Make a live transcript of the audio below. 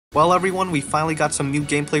Well everyone, we finally got some new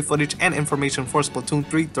gameplay footage and information for Splatoon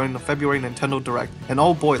 3 during the February Nintendo Direct, and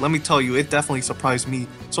oh boy, let me tell you, it definitely surprised me.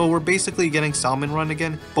 So we're basically getting Salmon Run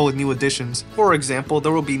again, but with new additions. For example,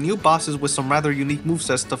 there will be new bosses with some rather unique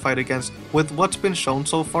movesets to fight against. With what's been shown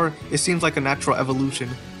so far, it seems like a natural evolution.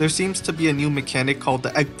 There seems to be a new mechanic called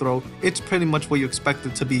the egg throw. It's pretty much what you expect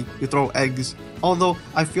it to be, you throw eggs. Although,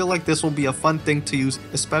 I feel like this will be a fun thing to use,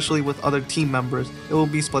 especially with other team members. It will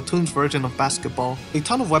be Splatoon's version of basketball. A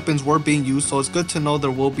ton of weapons were being used, so it's good to know there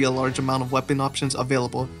will be a large amount of weapon options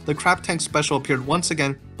available. The Crab Tank special appeared once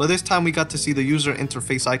again, but this time we got to see the user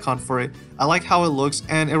interface icon for it. I like how it looks,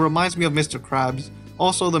 and it reminds me of Mr. Krabs.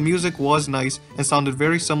 Also, the music was nice and sounded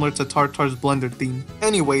very similar to Tartar's Blender theme.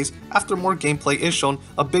 Anyways, after more gameplay is shown,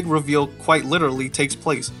 a big reveal quite literally takes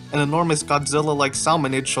place. An enormous Godzilla-like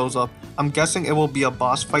salmonid shows up. I'm guessing it will be a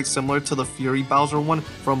boss fight similar to the Fury Bowser one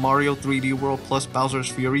from Mario 3D World plus Bowser's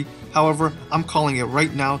Fury. However, I'm calling it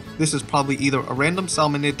right now, this is probably either a random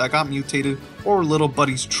salmonid that got mutated or Little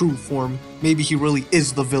Buddy's true form. Maybe he really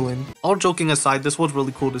is the villain. All joking aside, this was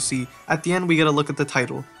really cool to see. At the end we get a look at the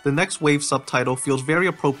title. The Next Wave subtitle feels very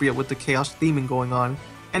appropriate with the chaos theming going on.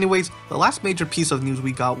 Anyways, the last major piece of news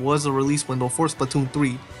we got was the release window for Splatoon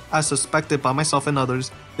 3. As suspected by myself and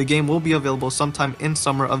others, the game will be available sometime in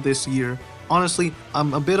summer of this year. Honestly,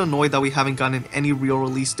 I'm a bit annoyed that we haven't gotten any real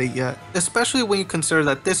release date yet, especially when you consider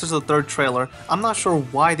that this is the third trailer. I'm not sure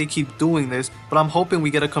why they keep doing this, but I'm hoping we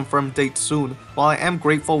get a confirmed date soon. While I am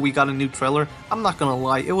grateful we got a new trailer, I'm not gonna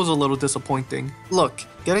lie, it was a little disappointing. Look,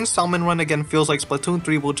 getting Salmon Run again feels like Splatoon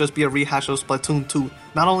 3 will just be a rehash of Splatoon 2.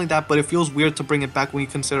 Not only that, but it feels weird to bring it back when you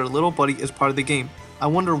consider Little Buddy is part of the game. I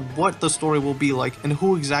wonder what the story will be like and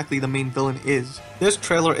who exactly the main villain is. This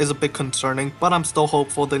trailer is a bit concerning, but I'm still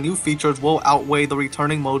hopeful the new features will outweigh the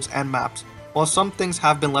returning modes and maps. While some things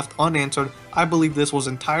have been left unanswered, I believe this was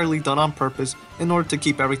entirely done on purpose in order to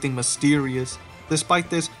keep everything mysterious. Despite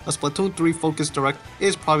this, a Splatoon 3 focused direct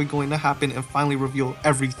is probably going to happen and finally reveal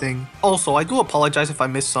everything. Also, I do apologize if I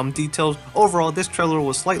missed some details. Overall, this trailer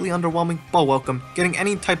was slightly underwhelming, but welcome. Getting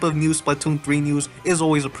any type of new Splatoon 3 news is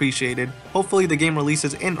always appreciated. Hopefully the game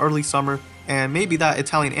releases in early summer, and maybe that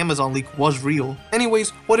Italian Amazon leak was real. Anyways,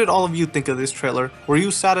 what did all of you think of this trailer? Were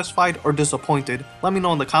you satisfied or disappointed? Let me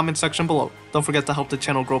know in the comment section below. Don't forget to help the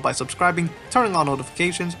channel grow by subscribing, turning on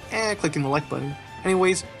notifications, and clicking the like button.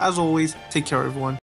 Anyways, as always, take care everyone.